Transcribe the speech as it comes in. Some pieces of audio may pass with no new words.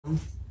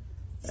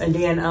And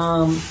then,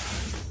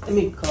 let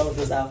me close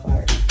this out for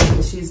her,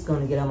 because she's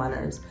gonna get on my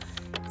nerves.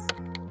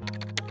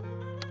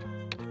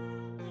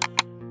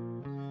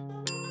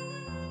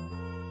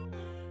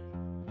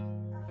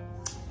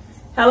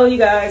 Hello, you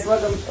guys,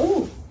 welcome.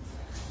 Ooh,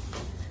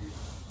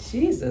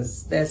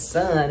 Jesus, that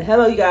sun.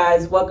 Hello, you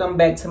guys, welcome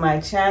back to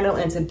my channel.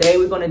 And today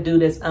we're gonna do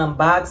this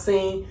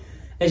unboxing.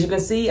 As you can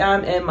see,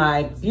 I'm in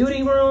my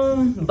beauty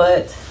room,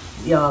 but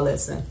y'all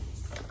listen.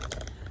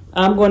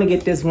 I'm gonna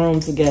get this room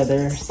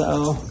together,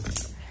 so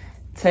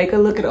take a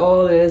look at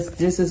all this.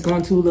 This is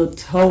going to look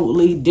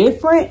totally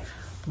different,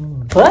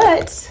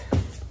 but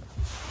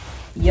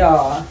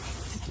y'all,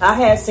 I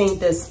had seen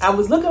this. I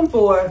was looking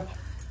for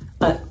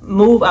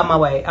move out my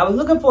way. I was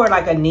looking for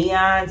like a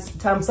neon,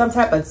 some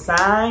type of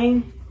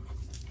sign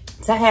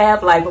to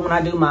have, like when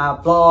I do my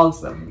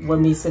vlogs with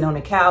me sitting on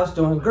the couch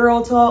doing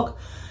girl talk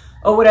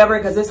or whatever,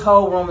 because this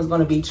whole room is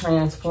going to be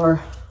transferred.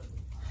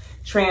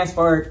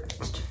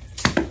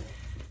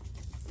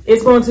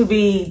 It's going to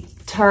be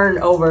turned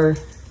over.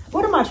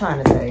 What am I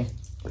trying to say?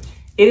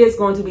 It is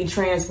going to be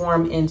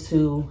transformed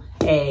into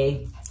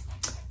it's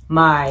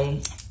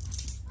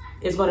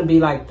going to be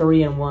like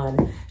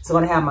 3-in-1. It's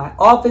going to have my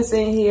office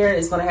in here.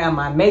 It's going to have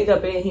my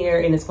makeup in here,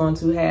 and it's going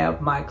to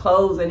have my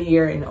clothes in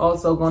here, and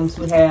also going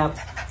to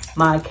have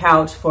my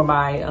couch for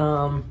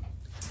my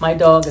my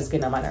dog is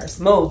getting on my nerves.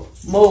 Move,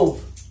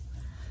 move.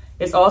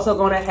 It's also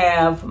going to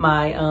have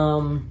my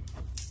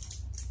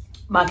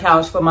my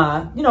couch for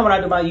my, you know, when I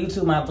do my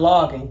YouTube, my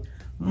vlogging.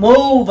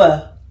 Move,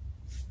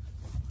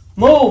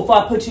 move, before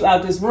I put you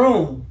out this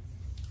room.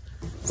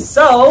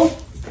 So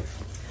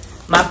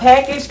my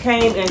package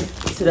came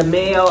into the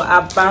mail.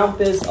 I found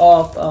this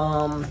off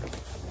of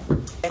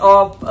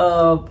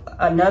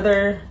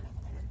another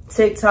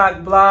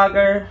TikTok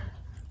blogger.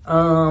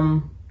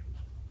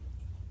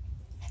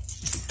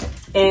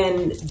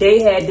 And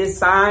they had this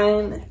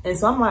sign. And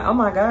so I'm like, oh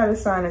my God,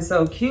 this sign is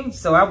so cute.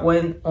 So I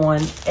went on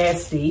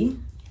Etsy.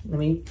 Let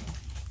me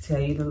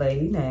tell you the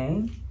lady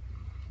name.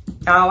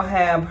 I'll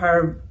have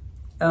her,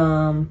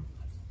 all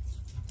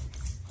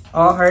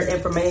her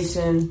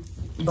information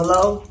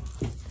below.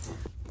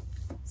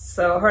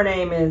 So her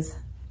name is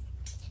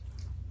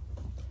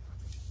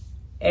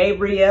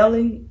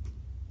Averelle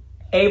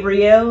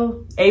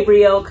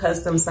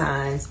Custom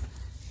Signs.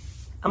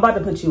 I'm about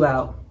to put you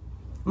out.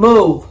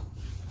 Move.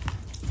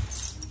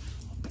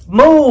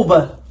 Move.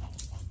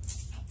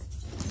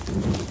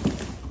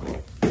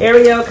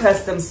 Averelle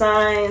Custom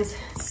Signs.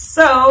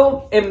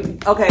 So,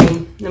 okay,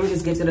 let me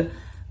just get to the,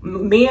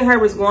 me and her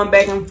was going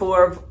back and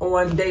forth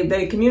on,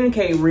 they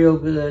communicate real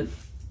good.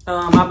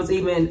 I was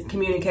even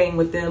communicating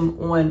with them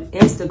on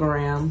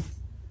Instagram.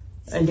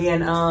 And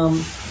then,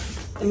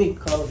 let me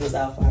close this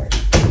out for her,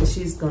 because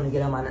she's going to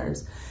get on my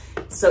nerves.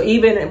 So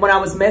even when I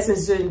was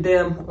messaging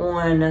them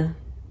on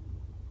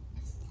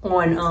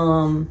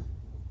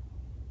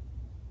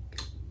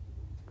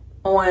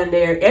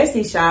their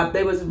Etsy shop,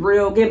 they was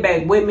real getting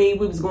back with me.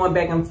 We was going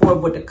back and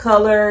forth with the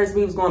colors.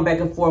 We was going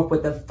back and forth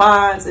with the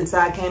fonts. And so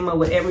I came up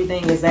with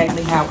everything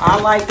exactly how I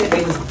liked it.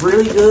 They was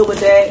really good with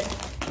that.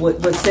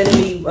 With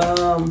sending me,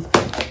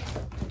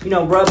 you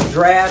know, rough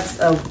drafts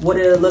of what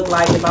it would look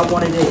like if I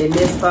wanted it in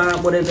this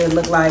font. What did it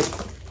look like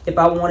if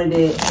I wanted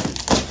it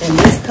in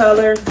this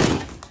color?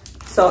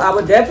 So I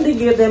would definitely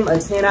give them a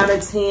 10 out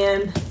of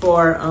 10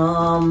 for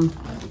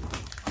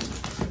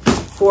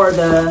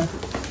the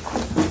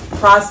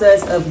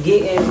process of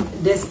getting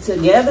this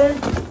together.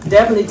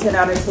 Definitely 10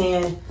 out of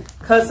 10.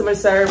 Customer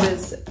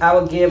service, I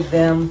would give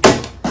them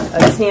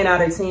a 10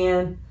 out of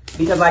 10,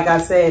 because like I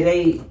said,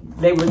 they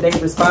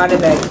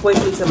responded back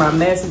quickly to my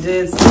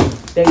messages.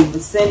 They were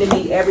sending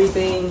me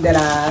everything that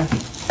I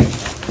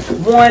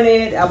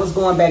wanted. I was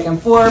going back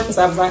and forth because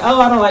I was like,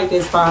 oh, I don't like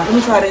this font. Let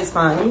me try this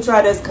font. Let me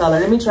try this color.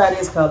 Let me try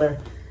this color.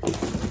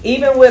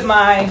 Even with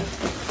my,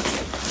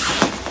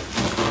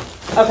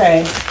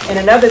 okay, and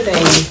another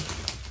thing,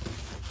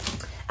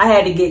 I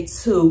had to get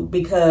two,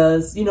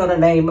 because you know the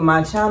name of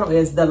my channel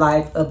is The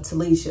Life of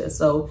Talessia.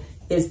 So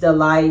it's The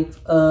Life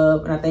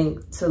of, and I think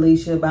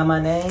Talessia by my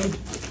name.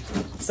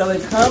 So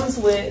it comes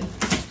with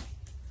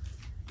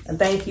a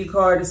thank you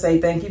card to say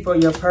thank you for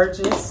your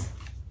purchase.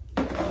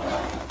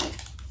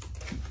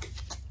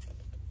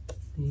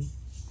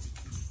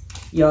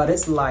 Y'all,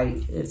 this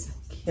light is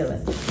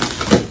killing me.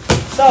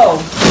 So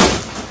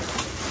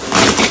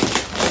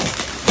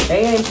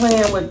they ain't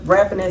playing with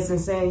wrapping this and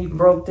saying you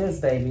broke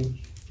this, baby.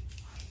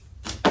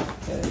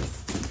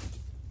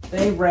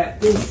 They wrap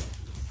this.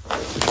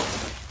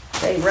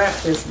 They wrap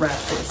this.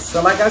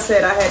 So like I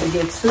said, I had to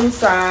get two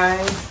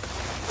sides.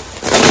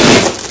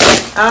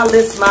 I'll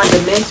list my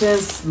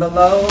dimensions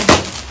below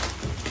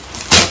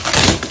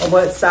of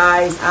what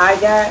size I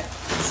got,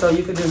 so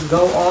you can just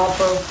go off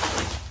of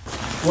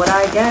what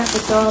I got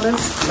with all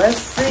this. Let's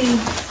see.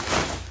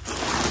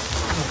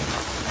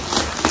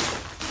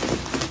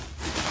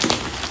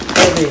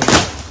 Baby,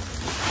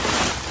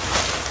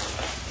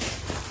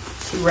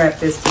 she wrapped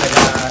this to the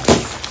God.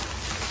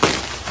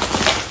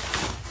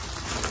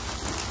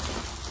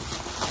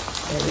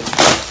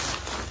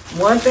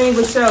 One thing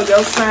for sure,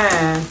 your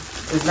sign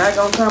It's not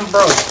gonna come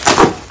broke.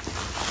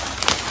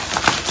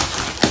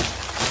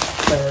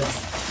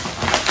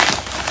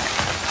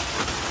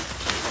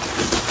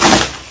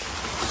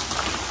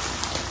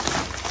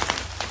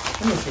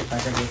 Let me see if I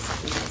can get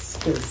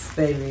this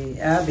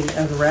baby. I'll be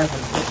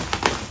unraveling it.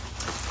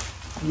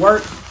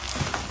 Work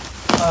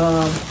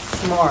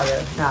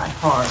smarter, not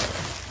harder.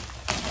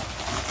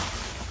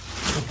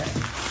 Okay.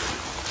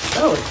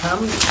 So it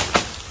comes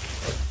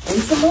in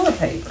some more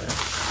paper.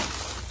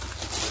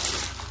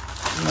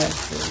 Let's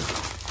see.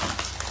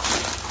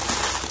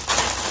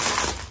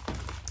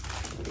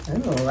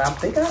 Oh, I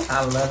think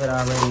I love it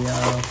already,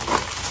 y'all.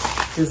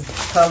 These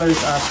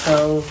colors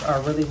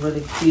are really,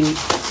 really cute.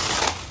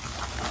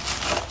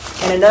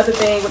 And another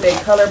thing with their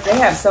color, they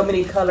have so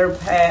many color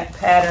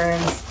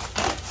patterns,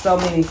 so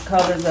many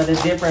colors of the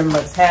different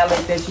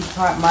metallic that you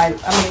might,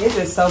 I mean, it's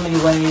just so many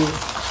ways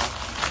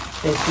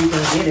that you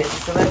can get it.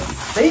 So let's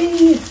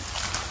see.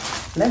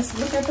 Let's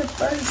look at the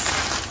first.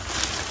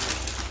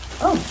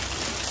 Oh.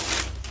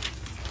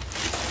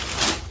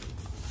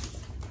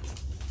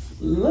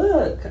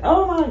 Look.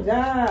 Oh my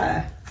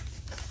God.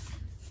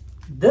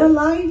 The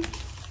light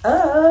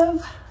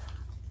of,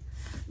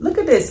 look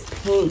at this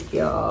pink,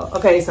 y'all.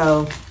 Okay,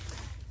 so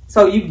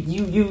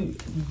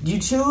you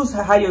choose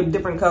how your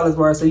different colors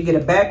were. So you get a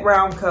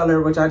background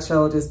color, which I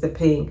chose is the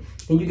pink.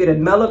 Then you get a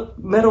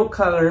middle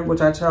color,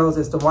 which I chose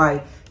is the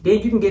white. Then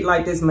you can get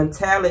like this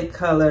metallic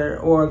color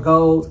or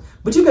gold.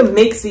 But you can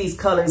mix these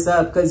colors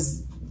up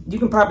because you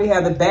can probably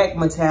have the back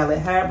metallic,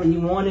 however you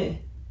want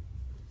it.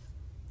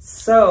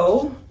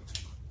 So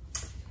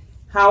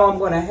how I'm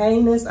gonna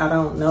hang this, I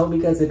don't know,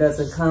 because it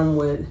doesn't come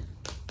with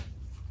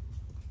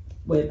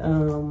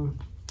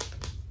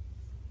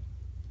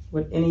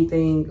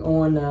anything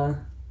on the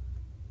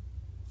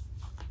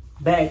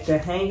back to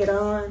hang it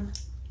on.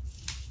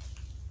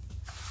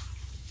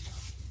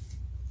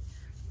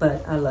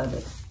 But I love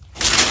it.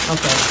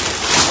 Okay.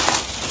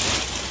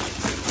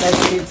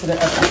 Let's get to the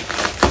other.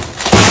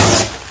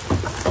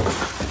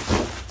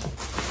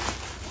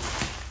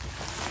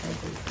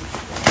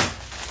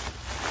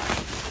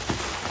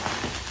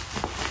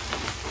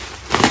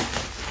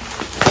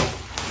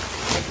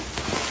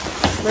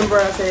 Remember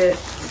I said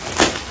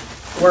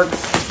work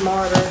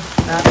smarter,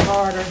 not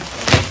harder.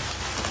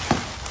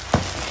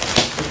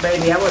 But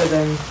baby, I would have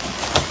been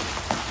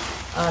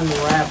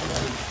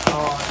unraveling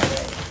all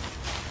day.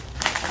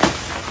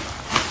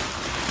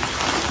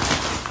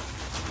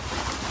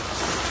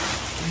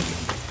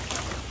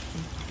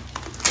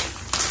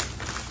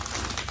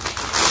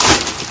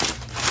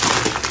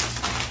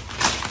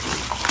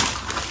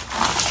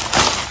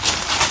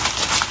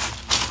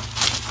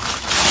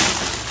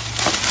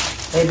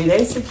 Baby,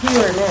 they secure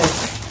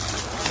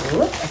this.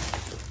 Look.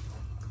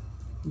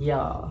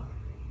 Y'all.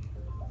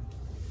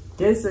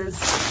 This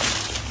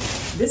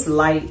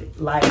lighting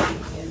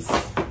is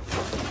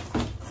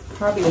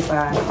probably, if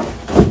I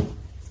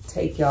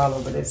take y'all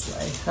over this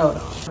way. Hold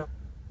on.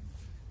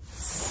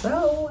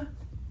 So,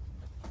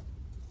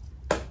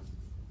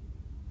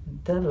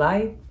 the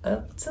light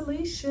of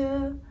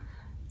Talessia.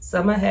 So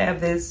I'm gonna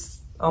have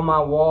this on my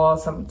wall,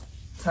 some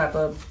type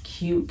of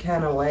cute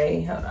kind of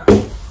way. Hold on.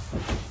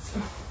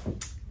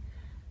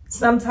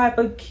 Some type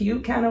of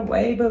cute kind of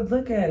way, but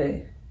look at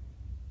it.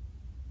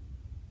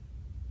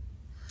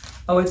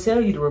 Oh, it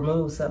tells you to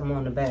remove something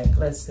on the back.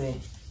 Let's see.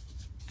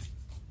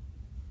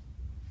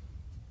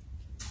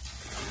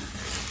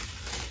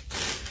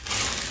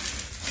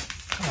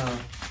 Oh.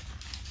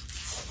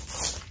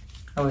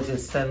 I was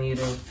just telling you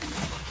to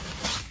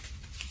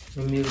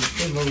remove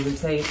the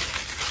tape.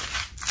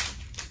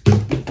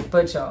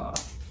 But y'all.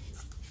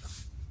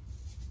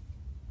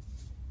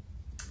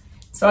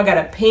 So I got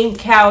a pink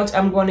couch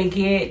I'm going to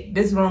get.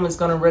 This room is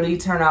going to really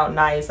turn out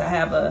nice. I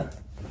have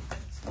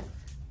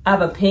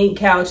a pink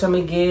couch I'm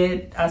going to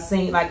get. I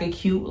seen like a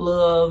cute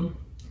little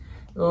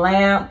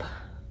lamp.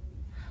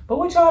 But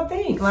what y'all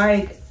think?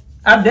 Like,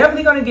 I'm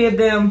definitely going to give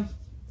them.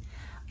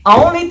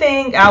 Only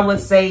thing I would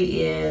say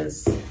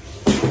is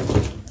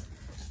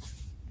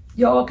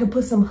y'all can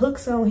put some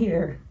hooks on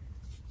here.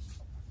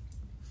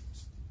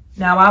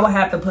 Now I would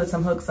have to put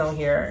some hooks on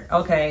here.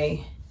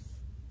 Okay.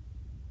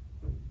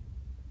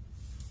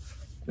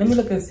 Let me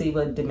look and see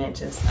what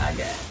dimensions I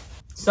got.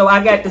 So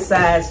I got the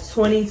size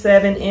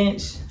 27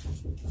 inch.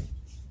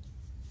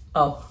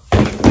 Oh,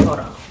 hold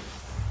on.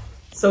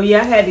 So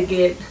yeah, I had to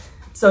get,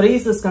 so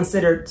these is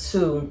considered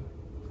 2.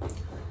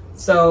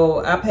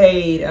 So I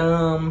paid,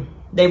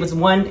 they was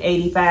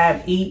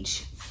 $185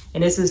 each,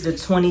 and this is the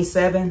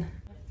 27.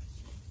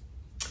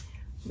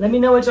 Let me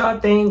know what y'all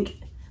think.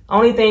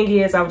 Only thing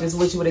is, I just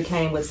wish it would have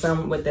came with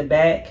some with the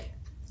back.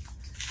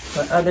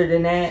 But other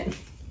than that,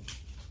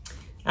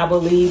 I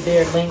will leave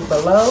their link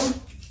below.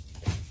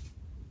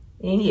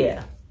 And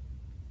yeah.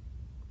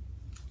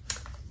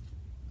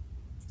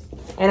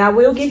 And I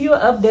will give you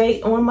an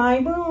update on my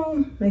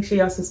room. Make sure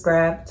y'all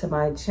subscribe to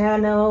my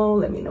channel.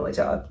 Let me know what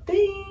y'all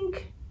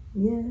think.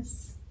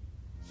 Yes.